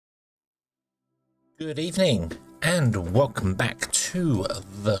Good evening and welcome back to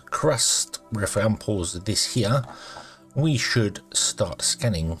the Crust, where if I unpause this here, we should start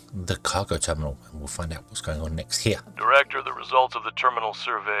scanning the cargo terminal and we'll find out what's going on next here. Director, the results of the terminal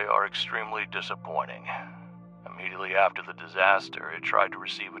survey are extremely disappointing. Immediately after the disaster, it tried to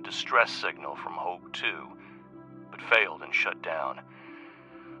receive a distress signal from Hope 2, but failed and shut down.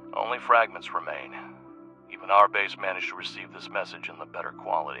 Only fragments remain. Even our base managed to receive this message in the better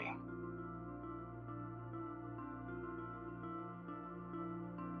quality.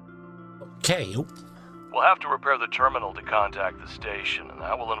 Okay. We'll have to repair the terminal to contact the station, and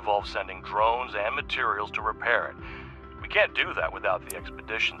that will involve sending drones and materials to repair it. We can't do that without the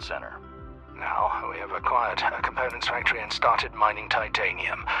expedition center. Now, we have acquired a components factory and started mining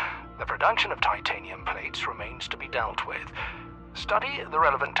titanium. The production of titanium plates remains to be dealt with. Study the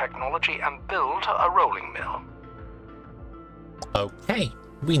relevant technology and build a rolling mill. Okay,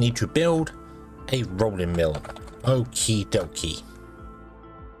 we need to build a rolling mill. Okie dokie.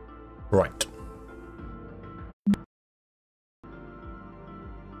 Right.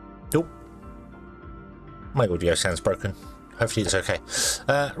 Oh. My audio sounds broken. Hopefully it's okay.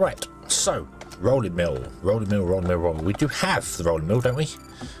 Right, so, rolling mill. Rolling mill, rolling mill, rolling. We do have the rolling mill, don't we?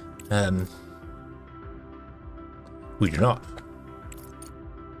 We do not.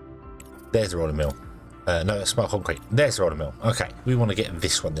 There's the rolling mill. No, that's smart concrete. There's the rolling mill. Okay, we want to get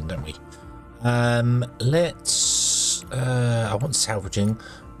this one then, don't we? Let's... I want salvaging.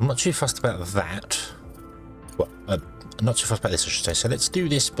 I'm not too fussed about that. Well, I'm not too fussed about this, I should say. So let's do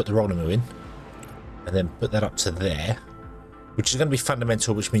this, put the rolling mill in, and then put that up to there, which is going to be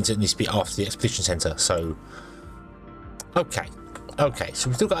fundamental, which means it needs to be after the expedition center. So, okay, so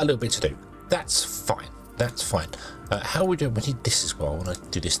we've still got a little bit to do. That's fine. That's fine. How are we doing? We need this as well. I want to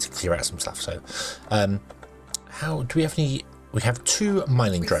do this to clear out some stuff. So, how do we have any? We have 2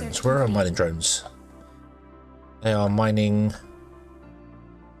 mining drones. Where are our mining drones? They are mining.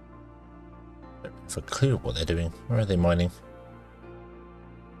 I don't have a clue what they're doing. Where are they mining?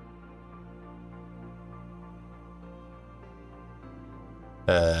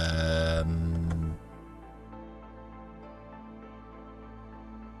 I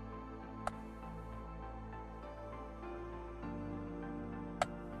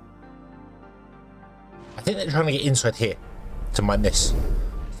think they're trying to get inside here to mine this.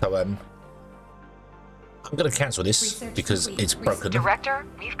 So I'm going to cancel this because it's broken. Director,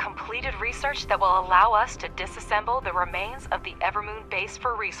 we've completed research that will allow us to disassemble the remains of the Evermoon base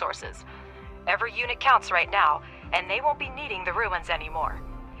for resources. Every unit counts right now, and they won't be needing the ruins anymore.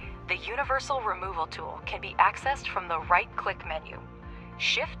 The universal removal tool can be accessed from the right-click menu.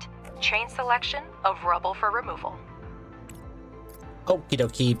 Shift, chain selection of rubble for removal. Okie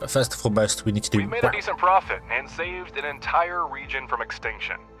dokie, but first and foremost, we need to do... We made a decent profit and saved an entire region from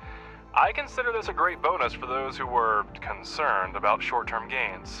extinction. I consider this a great bonus for those who were concerned about short-term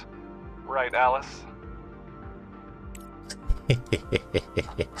gains. Right, Alice?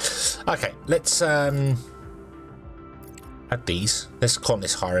 Okay, let's add these. Let's colonize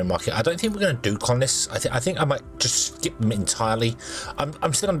this hiring market. I don't think we're going to do colonists. I think I might just skip them entirely.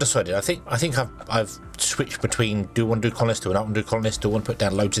 I'm still undecided. I think I've switched between do I want to do colonists, do I not want to do colonists, do I want to put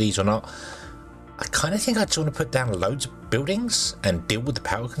down loads of these or not. I kind of think I just want to put down loads of buildings and deal with the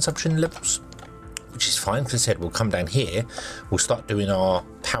power consumption levels, which is fine because I said we'll come down here, we'll start doing our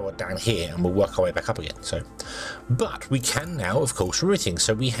power down here and we'll work our way back up again. So, but we can now, of course, remove things.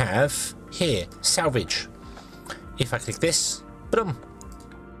 So we have here salvage. If I click this, boom,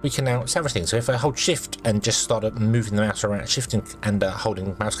 we can now salvage things. So if I hold shift and just start moving the mouse around, shifting and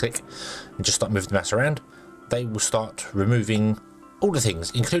holding mouse click and just start moving the mouse around, they will start removing all the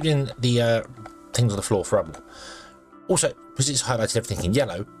things, including the things on the floor for rubble. Also, because it's highlighted everything in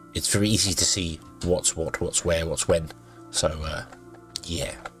yellow, it's very easy to see what's what, what's where, what's when. So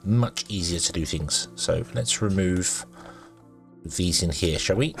yeah, much easier to do things. So let's remove these in here,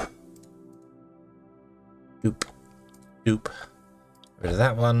 shall we? Doop. Doop. Rid of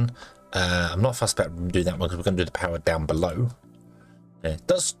that one. I'm not fussed about doing that one because we're going to do the power down below. Yeah, it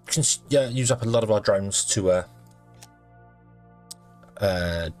does use up a lot of our drones to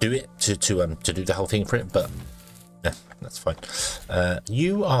do it, to do the whole thing for it, but yeah, that's fine.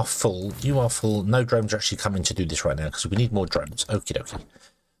 You are full. You are full. No drones are actually coming to do this right now because we need more drones. Okie dokie.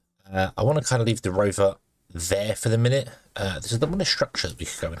 I want to kind of leave the rover there for the minute. There's a lot of structure that we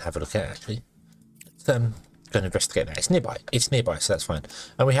could go and have a look at actually. Let's go and investigate that. It's nearby. It's nearby, so that's fine.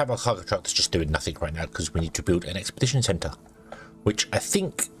 And we have our cargo truck that's just doing nothing right now because we need to build an expedition center, which I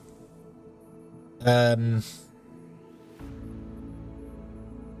think we'll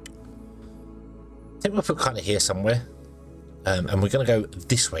put kind of here somewhere. And we're going to go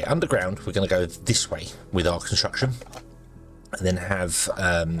this way. Underground, we're going to go this way with our construction. And then have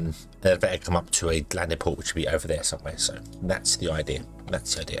an elevator come up to a landing port, which will be over there somewhere. So that's the idea.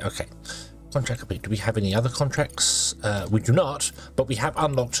 That's the idea. Okay. Contract complete. Do we have any other contracts? We do not, but we have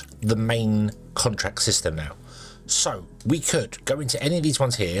unlocked the main contract system now. So we could go into any of these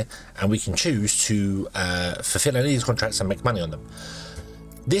ones here and we can choose to fulfill any of these contracts and make money on them.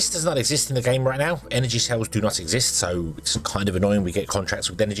 This does not exist in the game right now. Energy cells do not exist, so it's kind of annoying we get contracts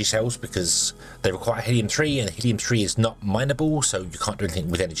with energy cells because they require helium-3 and helium-3 is not mineable, so you can't do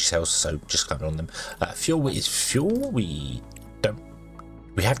anything with energy cells, so just comment on them. Fuel is fuel. We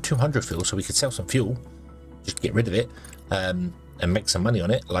have 200 fuel, so we could sell some fuel, just get rid of it and make some money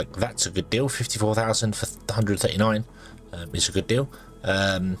on it. Like, that's a good deal. 54,000 for 139 is a good deal.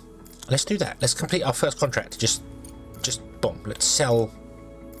 Let's do that. Let's complete our first contract. Just boom. Let's sell.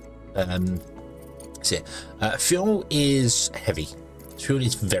 That's it. Fuel is heavy. Fuel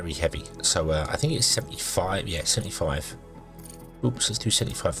is very heavy. So I think it's 75. Yeah, 75. Oops, let's do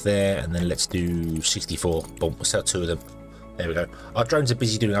 75 there, and then let's do 64. Boom, we'll sell 2 of them. There we go. Our drones are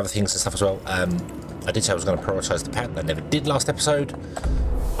busy doing other things and stuff as well. I did say I was going to prioritize the pattern. I never did last episode.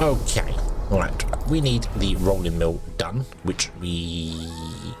 Okay. All right. We need the rolling mill done, which we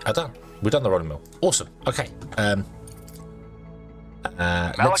are done. We've done the rolling mill. Awesome. Okay.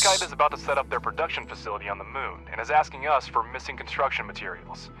 Malachite is about to set up their production facility on the moon and is asking us for missing construction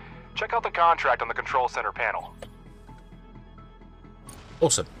materials. Check out the contract on the control center panel.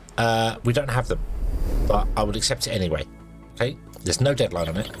 Awesome. We don't have them, but I would accept it anyway. Okay, there's no deadline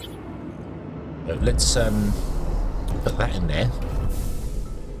on it. So let's put that in there.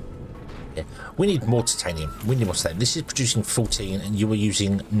 Yeah. We need more titanium. We need more titanium. This is producing 14 and you were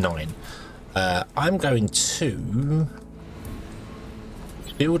using 9. I'm going to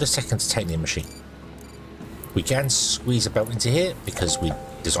build a second titanium machine. We can squeeze a belt into here because we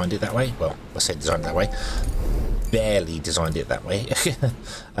designed it that way. Well, I say designed it that way. Barely designed it that way.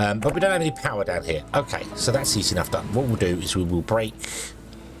 But we don't have any power down here. Okay, so that's easy enough done. What we'll do is we will break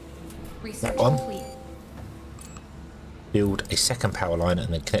that one, build a second power line,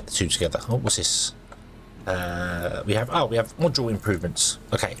 and then connect the 2 together. Oh, what's this? We have module improvements.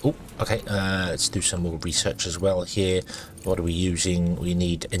 Okay. Oh, okay. Let's do some more research as well here. What are we using? We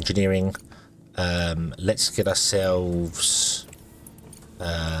need engineering. Let's get ourselves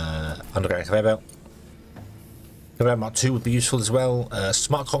underground conveyor belt. Conveyor Mark 2 would be useful as well.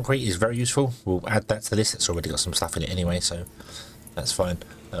 Smart concrete is very useful. We'll add that to the list. It's already got some stuff in it anyway, so that's fine.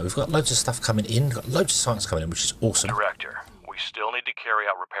 We've got loads of stuff coming in. We've got loads of science coming in, which is awesome. Director, we still need to carry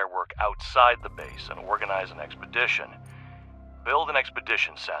out repair work outside the base and organize an expedition. Build an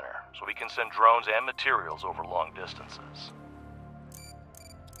expedition center so we can send drones and materials over long distances.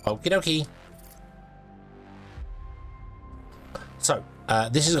 Okie dokie. So,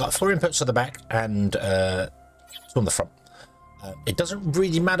 this has got 4 inputs on the back and on the front. It doesn't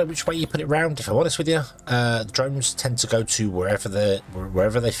really matter which way you put it round, if I'm honest with you. The drones tend to go to wherever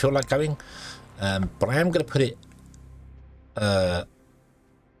they feel like going. But I am going to put it as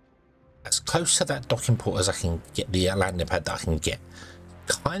close to that docking port as I can get, the landing pad that I can get.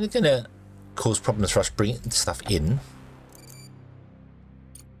 Kind of going to cause problems for us bringing stuff in.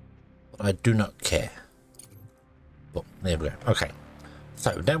 But I do not care. But there we go. Okay.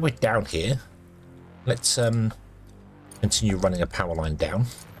 So now we're down here. Let's continue running a power line down as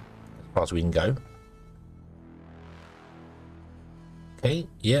far as we can go. Okay,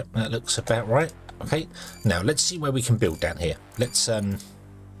 yeah, that looks about right. Okay, now let's see where we can build down here. Let's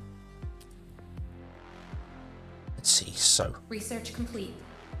see. So research complete.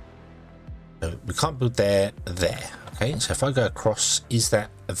 So we can't build there. Okay, so if I go across, is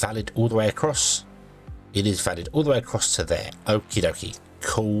that valid all the way across? It is valid all the way across to there. Okie dokie.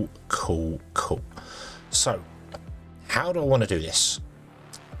 Cool, cool, cool. So how do I want to do this?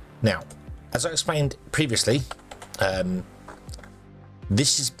 Now, as I explained previously,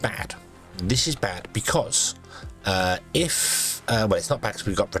 this is bad. This is bad because if well, it's not bad because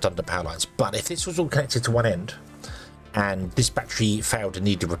we've got redundant power lines, but if this was all connected to one end and this battery failed and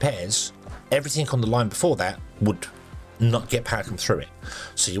needed repairs, everything on the line before that would not get power come through it.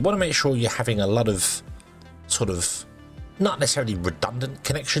 So you want to make sure you're having a lot of sort of not necessarily redundant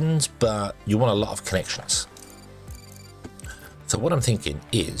connections, but you want a lot of connections. So what I'm thinking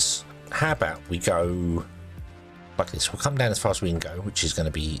is, how about we go like this? We'll come down as far as we can go, which is going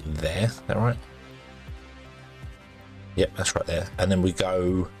to be there. Is that right? Yep, that's right there. And then we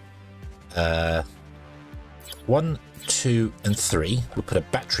go 1, 2, and 3. We'll put a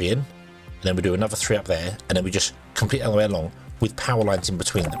battery in, and then we do another 3 up there, and then we just complete all the way along with power lines in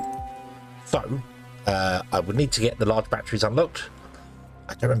between them. So I would need to get the large batteries unlocked.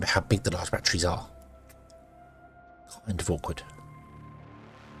 I don't remember how big the large batteries are. Kind of awkward.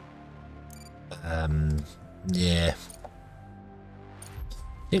 Yeah. I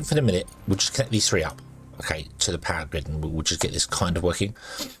think for the minute, we'll just connect these 3 up, okay, to the power grid, and we'll just get this kind of working.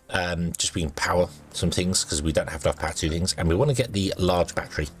 Just we can power some things because we don't have enough power to do things, and we want to get the large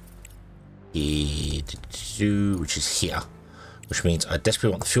battery, which is here, which means I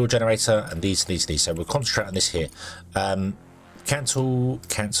desperately want the fuel generator and these. So we'll concentrate on this here. Cancel.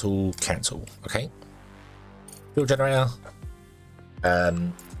 Okay. Fuel generator,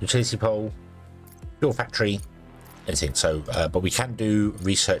 utility pole, fuel factory, anything. So, but we can do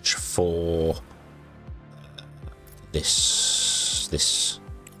research for this.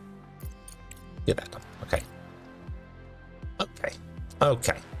 Get that done. Okay.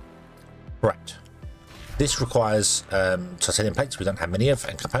 Right. This requires titanium plates we don't have many of,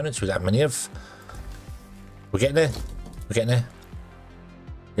 and components we don't have many of. We're getting there.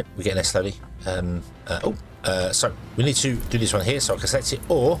 Yep, we're getting there slowly. So we need to do this one here, so I can select it,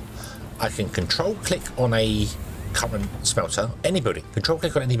 or I can control click on a current smelter, any building. Control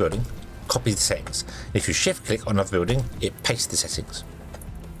click on any building, copy the settings. If you shift click on another building, it pastes the settings.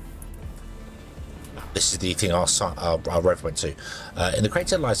 This is the thing our rover went to. In the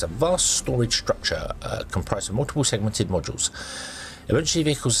crater lies a vast storage structure comprised of multiple segmented modules. Emergency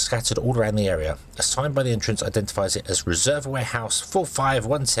vehicles are scattered all around the area. A sign by the entrance identifies it as Reserve Warehouse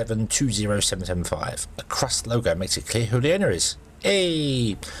 451720775. A Crust logo makes it clear who the owner is.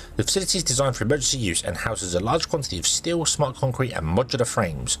 Hey! The facility is designed for emergency use and houses a large quantity of steel, smart concrete and modular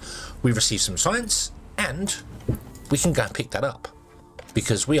frames. We've received some science, and we can go and pick that up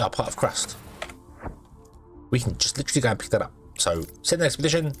because we are part of Crust. We can just literally go and pick that up. So send an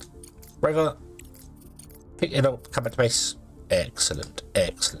expedition, rover, pick it up, come back to base. Excellent.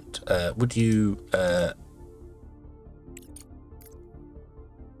 Would you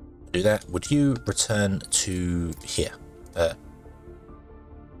do that? Would you return to here?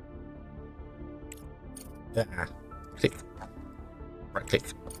 Click. Right click.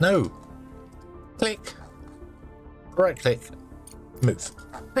 No. Click. Right click. Move.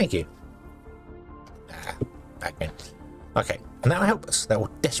 Thank you. Back in. Okay, and that will help us. That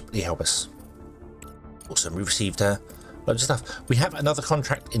will desperately help us. Awesome. We received loads of stuff. We have another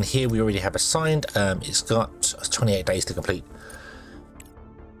contract in here we already have assigned. It's got 28 days to complete.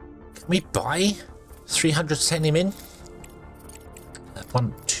 Can we buy 300 titanium in?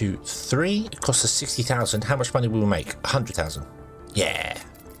 1, 2, 3. It costs us 60,000. How much money will we make? 100,000. Yeah.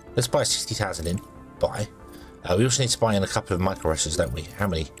 Let's buy 60,000 in. Buy. We also need to buy in a couple of micro rosters, don't we? How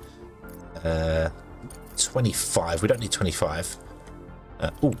many? 25. We don't need 25.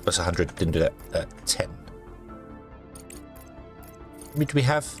 Oh, that's 100. Didn't do that. 10. How many do we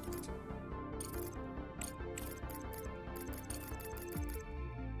have?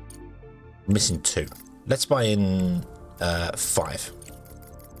 Missing 2. Let's buy in 5.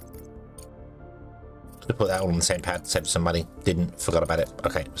 To put that all on the same pad, save some money. Didn't, forgot about it.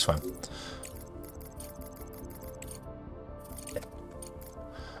 Okay, it's fine. Yeah.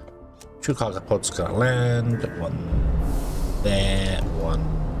 2 cargo pods gonna land. 1 there,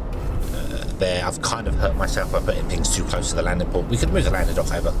 1 there. I've kind of hurt myself by putting things too close to the landing port. We could move the landing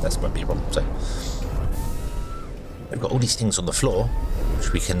dock over. That won't be a problem. So we've got all these things on the floor,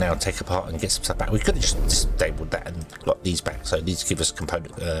 which we can now take apart and get some stuff back. We could have just disabled that and got these back. So these give us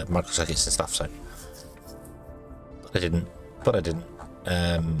component microcircuits and stuff. So I didn't.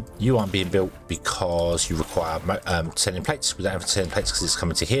 You aren't being built because you require titanium plates. We don't have titanium plates because it's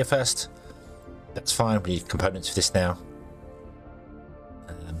coming to here first. That's fine. We need components for this now.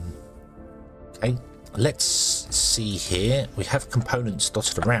 Okay, let's see here. We have components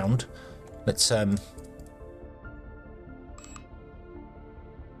dotted around. Let's get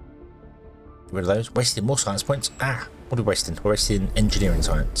rid of those. Wasting more science points. What are we wasting? We're wasting engineering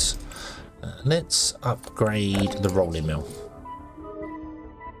science. Let's upgrade the rolling mill.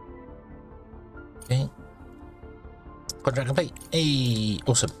 Okay. Contract complete. Hey,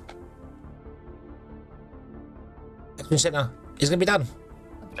 awesome. Expedition Center is going to be done.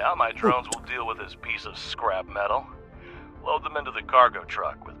 Now my drones will deal with this piece of scrap metal. Load them into the cargo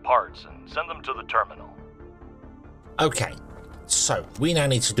truck with parts and send them to the terminal. Okay, so we now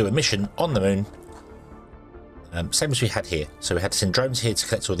need to do a mission on the moon. Same as we had here. So we had to send drones here to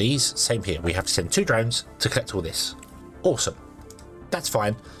collect all these. Same here. We have to send 2 drones to collect all this. Awesome. That's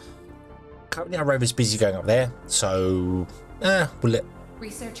fine. Currently our rover's busy going up there, so we'll let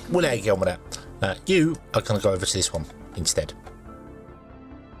you get on with that. You are going to go over to this one instead.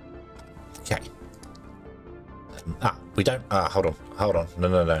 Okay. We don't. Hold on.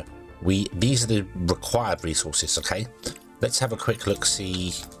 No. these are the required resources. Okay, let's have a quick look.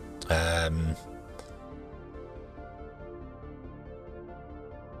 See.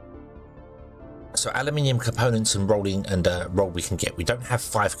 So aluminium components and rolling and roll we can get. We don't have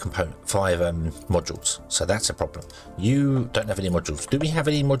five modules, so that's a problem. You don't have any modules. Do we have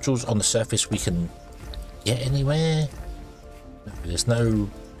any modules on the surface we can get anywhere? No, there's no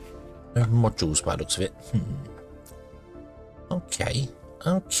modules by the looks of it. Okay.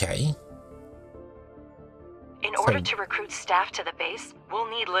 In order to recruit staff to the base, we'll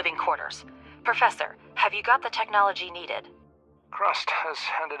need living quarters. Professor, have you got the technology needed? Crust has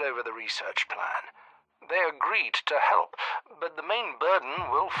handed over the research plan. They agreed to help, but the main burden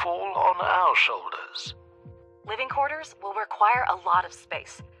will fall on our shoulders. Living quarters will require a lot of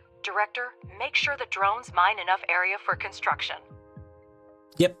space. Director, make sure the drones mine enough area for construction.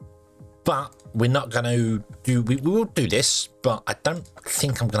 Yep, but we're not going to do... We will do this, but I don't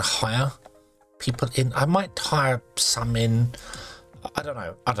think I'm going to hire people in. I might hire some in. I don't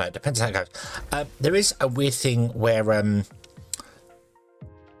know. It depends how it goes. There is a weird thing where...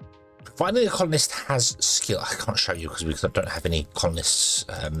 Providing the colonist has skill, I can't show you because we don't have any colonists.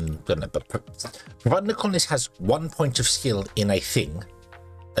 But providing the colonist has 1 point of skill in a thing,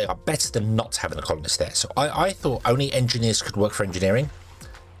 they are better than not having a colonist there. So I thought only engineers could work for engineering.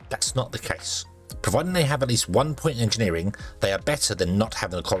 That's not the case. Providing they have at least 1 point in engineering, they are better than not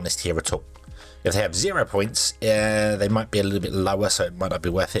having a colonist here at all. If they have 0 points, they might be a little bit lower, so it might not be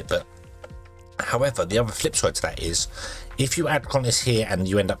worth it. But however, the other flip side to that is, if you add colonists here and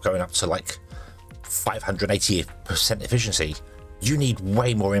you end up going up to like 580% efficiency, you need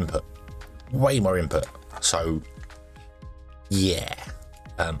way more input. So, yeah.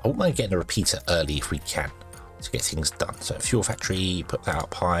 I wouldn't mind getting a repeater early if we can to get things done. So, fuel factory, put that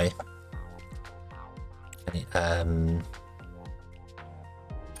up high. And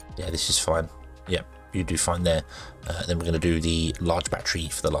yeah, this is fine. Yep, you do fine there. Then we're going to do the large battery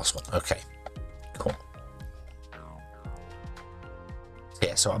for the last one. Okay, cool.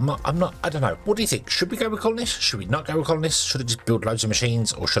 Yeah, so I'm not, I don't know. What do you think? Should we go with colonists? Should we not go with colonists? Should I just build loads of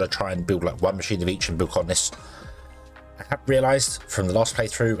machines, or should I try and build like one machine of each and build colonists? I have realised from the last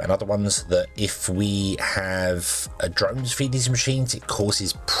playthrough and other ones that if we have drones feed these machines, it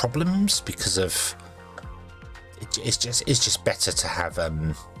causes problems because of it's just better to have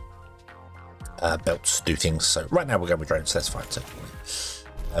belts do things. So right now we're going with drones, so that's fine. So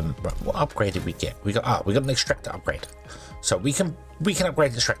right, what upgrade did we get? We got an extractor upgrade. So we can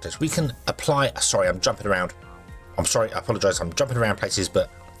upgrade extractors. We can apply. Sorry, I'm jumping around. I'm sorry, I apologise. I'm jumping around places,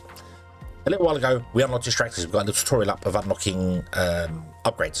 but a little while ago we unlocked extractors. We've got a little tutorial up of unlocking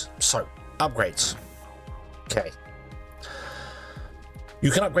upgrades. So upgrades. Okay.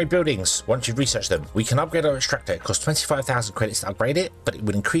 You can upgrade buildings once you've researched them. We can upgrade our extractor. It costs 25,000 credits to upgrade it, but it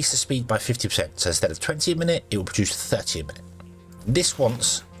would increase the speed by 50%. So instead of 20 a minute, it will produce 30 a minute. This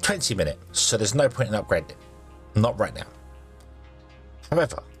wants 20 a minute, so there's no point in upgrading it. Not right now.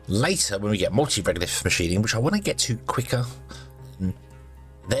 However, later when we get multi-regolith machining, which I want to get to quicker,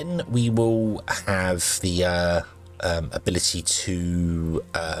 then we will have the ability to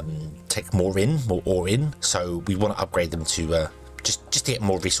take more ore in. So we want to upgrade them to just to get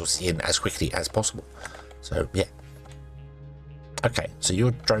more resources in as quickly as possible. So yeah. Okay, so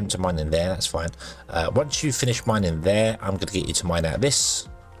your drones are mining there, that's fine. Once you finish mining there, I'm going to get you to mine out this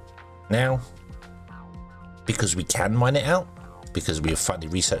now, because we can mine it out, because we have finally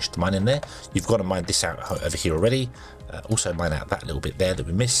researched the mining there. You've got to mine this out over here already. Also mine out that little bit there that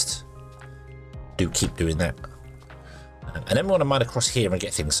we missed. Do keep doing that. And then we want to mine across here and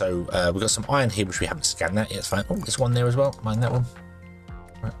get things. So we've got some iron here, which we haven't scanned that yet. It's fine. Oh, there's one there as well. Mine that one.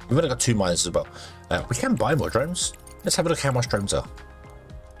 Right. We've only got 2 miners as well. We can buy more drones. Let's have a look how much drones are.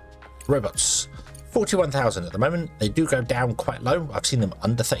 Robots. 41,000 at the moment. They do go down quite low. I've seen them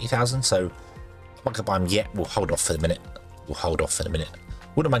under 30,000, so I'm not going to buy them yet. We'll hold off for the minute.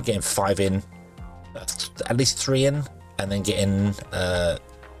 Wouldn't mind getting 5 in, at least 3 in, and then getting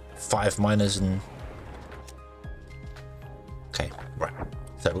 5 miners and... Okay, right.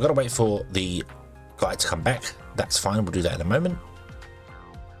 So we've got to wait for the guy to come back. That's fine. We'll do that in a moment.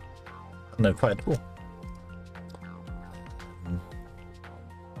 No point.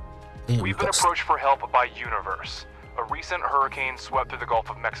 We've been approached for help by Universe. A recent hurricane swept through the Gulf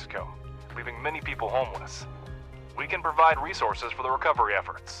of Mexico, leaving many people homeless. We can provide resources for the recovery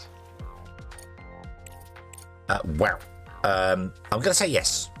efforts. Wow. I'm going to say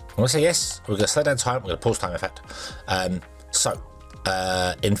yes. We're going to slow down time. We're going to pause time, in fact. So,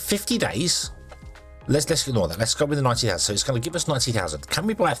 in 50 days, let's ignore that. Let's go with the 90,000. So it's going to give us 90,000. Can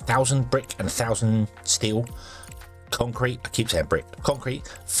we buy 1,000 brick and 1,000 steel? concrete, I keep saying brick, concrete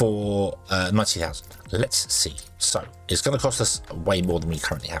for 90,000. Let's see. So it's going to cost us way more than we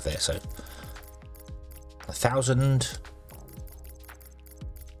currently have there. So 1,000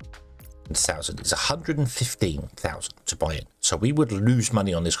 is 115,000 to buy in. So we would lose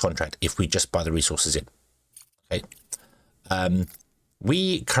money on this contract if we just buy the resources in. Okay.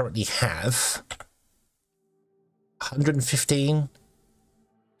 We currently have 115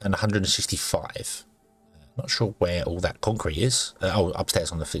 and 165. Not sure where all that concrete is. Oh,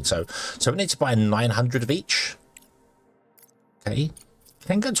 upstairs on the thing. So we need to buy 900 of each. Okay.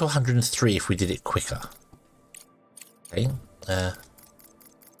 Can go to 103 if we did it quicker. Okay.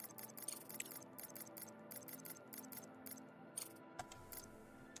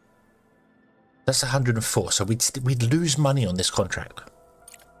 That's 104. So we'd lose money on this contract.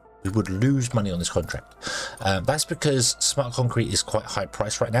 We would lose money on this contract. That's because smart concrete is quite high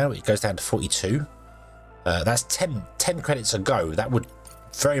price right now. It goes down to 42. That's 10 credits a go. That would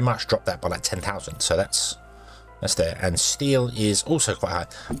very much drop that by like 10,000. So that's there. And steel is also quite high.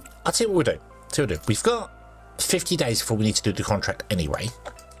 I'll tell you what we'll do. We've got 50 days before we need to do the contract anyway.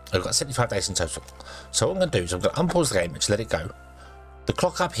 I've got 75 days in total. So what I'm going to do is I'm going to unpause the game and just let it go. The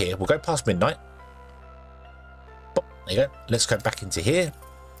clock up here will go past midnight. Boop, there you go. Let's go back into here.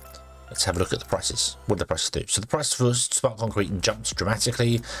 Let's have a look at the prices. What do the prices do? So the price for smart concrete jumped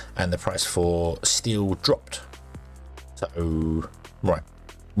dramatically and the price for steel dropped. So, right.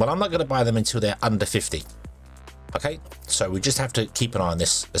 Well, I'm not going to buy them until they're under 50. Okay, so we just have to keep an eye on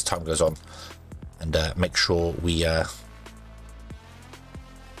this as time goes on and make sure we get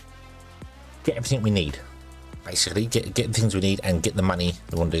everything we need. Basically, get the things we need and get the money.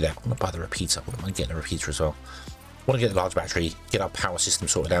 We want to do that. I want to buy the repeater. I want to get the repeater as well. Want to get the large battery, get our power system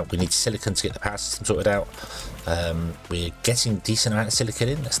sorted out. We need silicon to get the power system sorted out. We're getting decent amount of silicon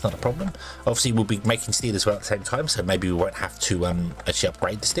in. That's not a problem. Obviously, we'll be making steel as well at the same time, so maybe we won't have to actually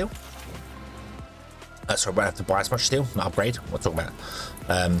upgrade the steel. So we won't have to buy as much steel, not upgrade. We'll talk about.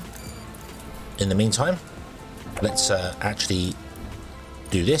 In the meantime, let's actually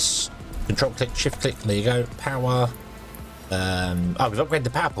do this. Control click, shift click. There you go. Power. Oh, we've upgraded the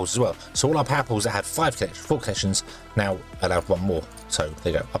power pools as well. So all our power pools that had 4 connections now allow one more. So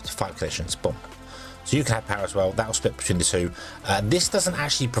there you go, up to 5 connections. Boom. So you can have power as well. That'll split between the two. This doesn't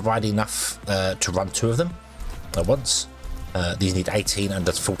actually provide enough to run 2 of them at once. These need 18 and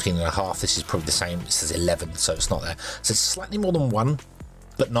that's 14 and a half. This is probably the same. This is 11, so it's not there. So it's slightly more than 1,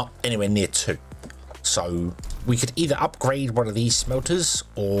 but not anywhere near 2. So we could either upgrade one of these smelters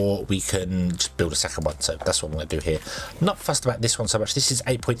or we can just build a second one. So that's what I'm going to do here. Not fussed about this one so much. This is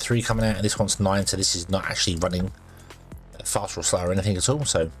 8.3 coming out and this one's 9. So this is not actually running faster or slower or anything at all.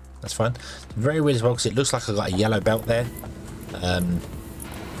 So that's fine. Very weird as well because it looks like I've got a yellow belt there.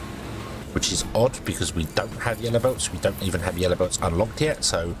 Which is odd because we don't have yellow belts. We don't even have yellow belts unlocked yet.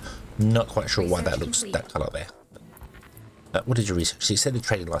 So not quite sure why that looks that colour there. What did you research? So you said the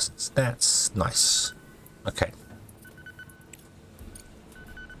trading license. That's nice. Okay.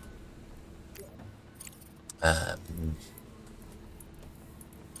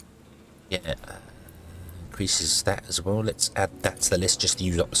 Yeah, increases that as well. Let's add that to the list just to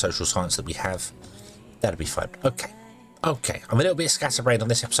use up the social science that we have. That'll be fine. Okay. Okay. I'm a little bit scatterbrained on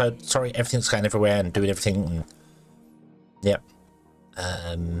this episode. Sorry, everything's going everywhere and doing everything. And... Yep.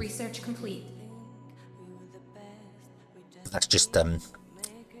 Research complete. That's just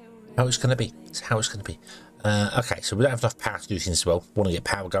how it's going to be. It's how it's going to be. Okay, so we don't have enough power to do things as well. Want to get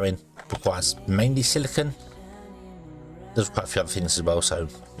power going. Requires mainly silicon. There's quite a few other things as well, so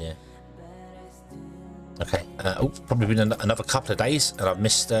yeah. Okay. Oh, probably been another couple of days, and I've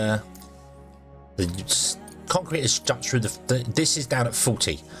missed the concrete has jumped through the. This is down at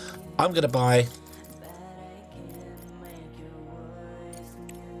 40. I'm going to buy.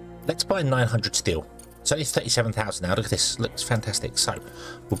 Let's buy 900 steel. It's only 37,000 now. Look at this. Looks fantastic. So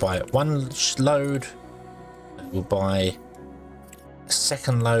we'll buy 1 load. We'll buy a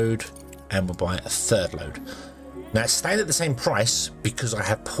 2nd load, and we'll buy a 3rd load. Now it's staying at the same price because I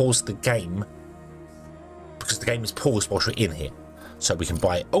have paused the game. Because the game is paused whilst we're in here, so we can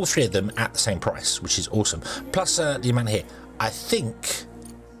buy all 3 of them at the same price, which is awesome. Plus the amount here. I think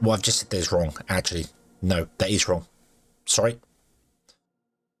what I've just said there is wrong. Actually, no, that is wrong. Sorry.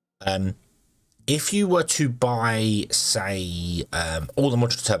 If you were to buy, say, all the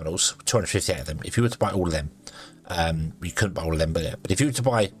modular terminals, 258 of them, if you were to buy all of them, you couldn't buy all of them, but if you were to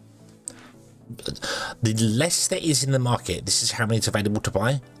buy, the less there is in the market, this is how many is available to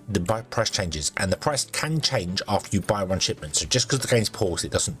buy, the price changes, and the price can change after you buy 1 shipment. So just because the game's paused,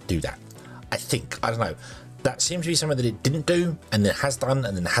 it doesn't do that. I think, I don't know. That seems to be something that it didn't do, and then has done,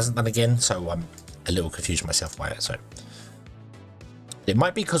 and then hasn't done again. So a little confused myself by it. So it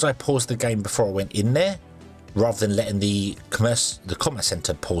might be because I paused the game before I went in there, rather than letting the commerce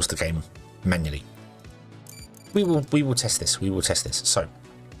center pause the game manually. We will test this. We will test this. So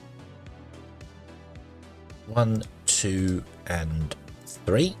 1, 2, and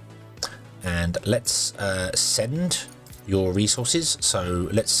 3, and let's send your resources. So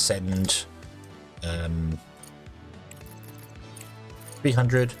let's send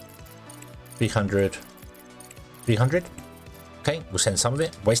 300, 300, 300. Okay, we'll send some of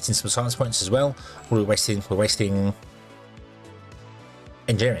it. Wasting some science points as well. What are we wasting? We're wasting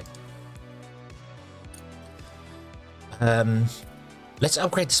engineering. Let's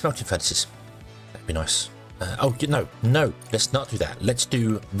upgrade the smelting furnaces. That'd be nice. Oh, no, let's not do that. Let's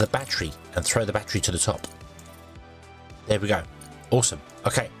do the battery and throw the battery to the top. There we go. Awesome.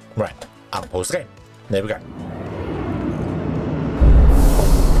 Okay, right. I'll pause the game. There we go.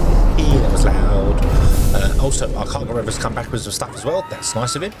 That was loud. Also, our cargo rover's come back with some stuff as well. That's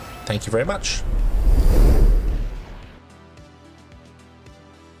nice of him. Thank you very much.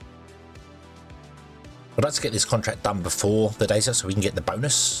 I'd like to get this contract done before the day's up so we can get the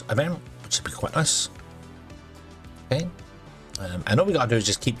bonus amount, which would be quite nice. Okay. And all we got to do is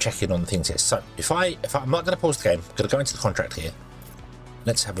just keep checking on things here. So if I'm not going to pause the game, I'm going to go into the contract here.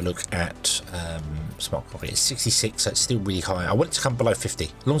 Let's have a look at smart coffee. It's 66, so it's still really high. I want it to come below 50.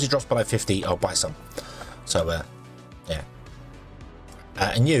 As long as it drops below 50, I'll buy some. So, yeah.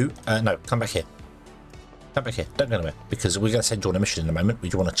 And you, no, come back here. Come back here. Don't go anywhere, because we're going to send you on a mission in a moment. We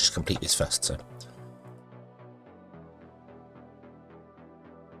do want to just complete this first, so.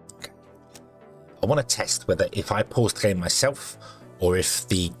 Okay. I want to test whether if I pause the game myself, or if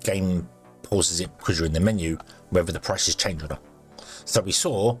the game pauses it because you're in the menu, whether the prices change or not. So we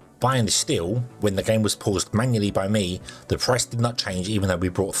saw, buying the steel, when the game was paused manually by me, the price did not change even though we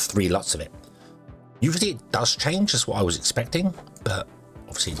brought 3 lots of it. Usually it does change, that's what I was expecting, but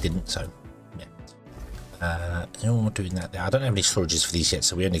obviously it didn't, so yeah. We're doing that there. I don't have any storages for these yet,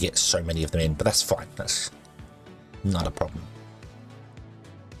 so we only get so many of them in, but that's fine, that's not a problem.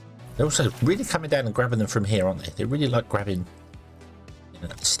 They're also really coming down and grabbing them from here, aren't they? They really like grabbing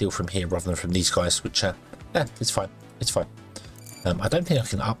steel from here rather than from these guys, which, yeah, it's fine, it's fine. I don't think I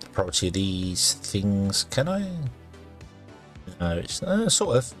can up the priority of these things, can I? No, it's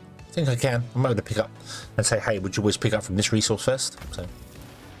sort of. I think I can. I'm able to pick up and say, hey, would you always pick up from this resource first? So,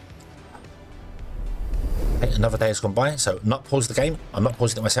 okay, another day has gone by, so not pause the game. I'm not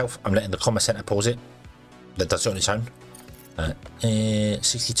pausing it myself. I'm letting the commerce center pause it. That does it on its own.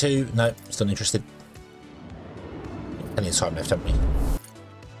 62. No, still not interested. Plenty of time left, haven't we?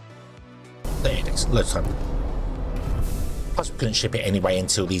 There it is. Loads of time. Plus we couldn't ship it anyway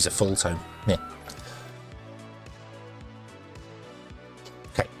until these are full, so yeah.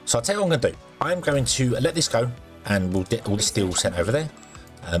 Okay, so I'll tell you what I'm going to do. I'm going to let this go and we'll get all the steel sent over there.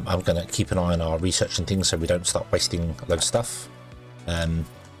 I'm going to keep an eye on our research and things so we don't start wasting loads of stuff.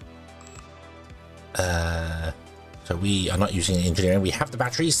 So we are not using engineering. We have the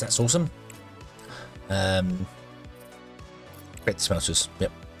batteries, that's awesome. Get the smelters,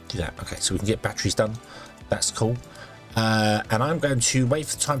 yep, do that. Okay, so we can get batteries done, that's cool. And I'm going to wait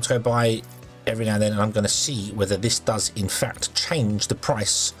for the time to go by every now and then, and I'm going to see whether this does in fact change the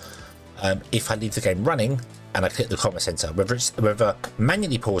price if I leave the game running and I click the commerce center. Whether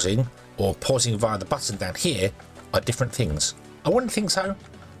manually pausing or pausing via the button down here are different things. I wouldn't think so,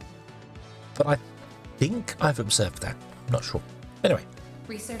 but I think I've observed that. I'm not sure. Anyway,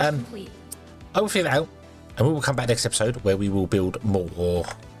 research complete. I will figure it out, and we will come back next episode where we will build more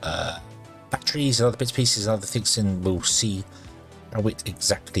batteries and other bits, pieces and other things, and we'll see how it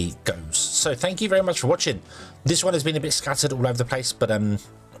exactly goes. So thank you very much for watching. This one has been a bit scattered all over the place, but I'm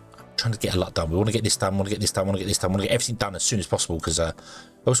trying to get a lot done. We want to get this done, want to get this done, want to get this done, want to get everything done as soon as possible, because I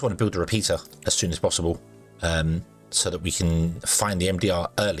also want to build a repeater as soon as possible, so that we can find the MDR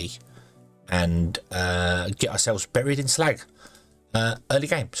early and get ourselves buried in slag early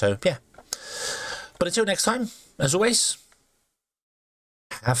game. So yeah, but until next time, as always,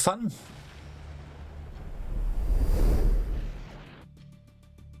 have fun.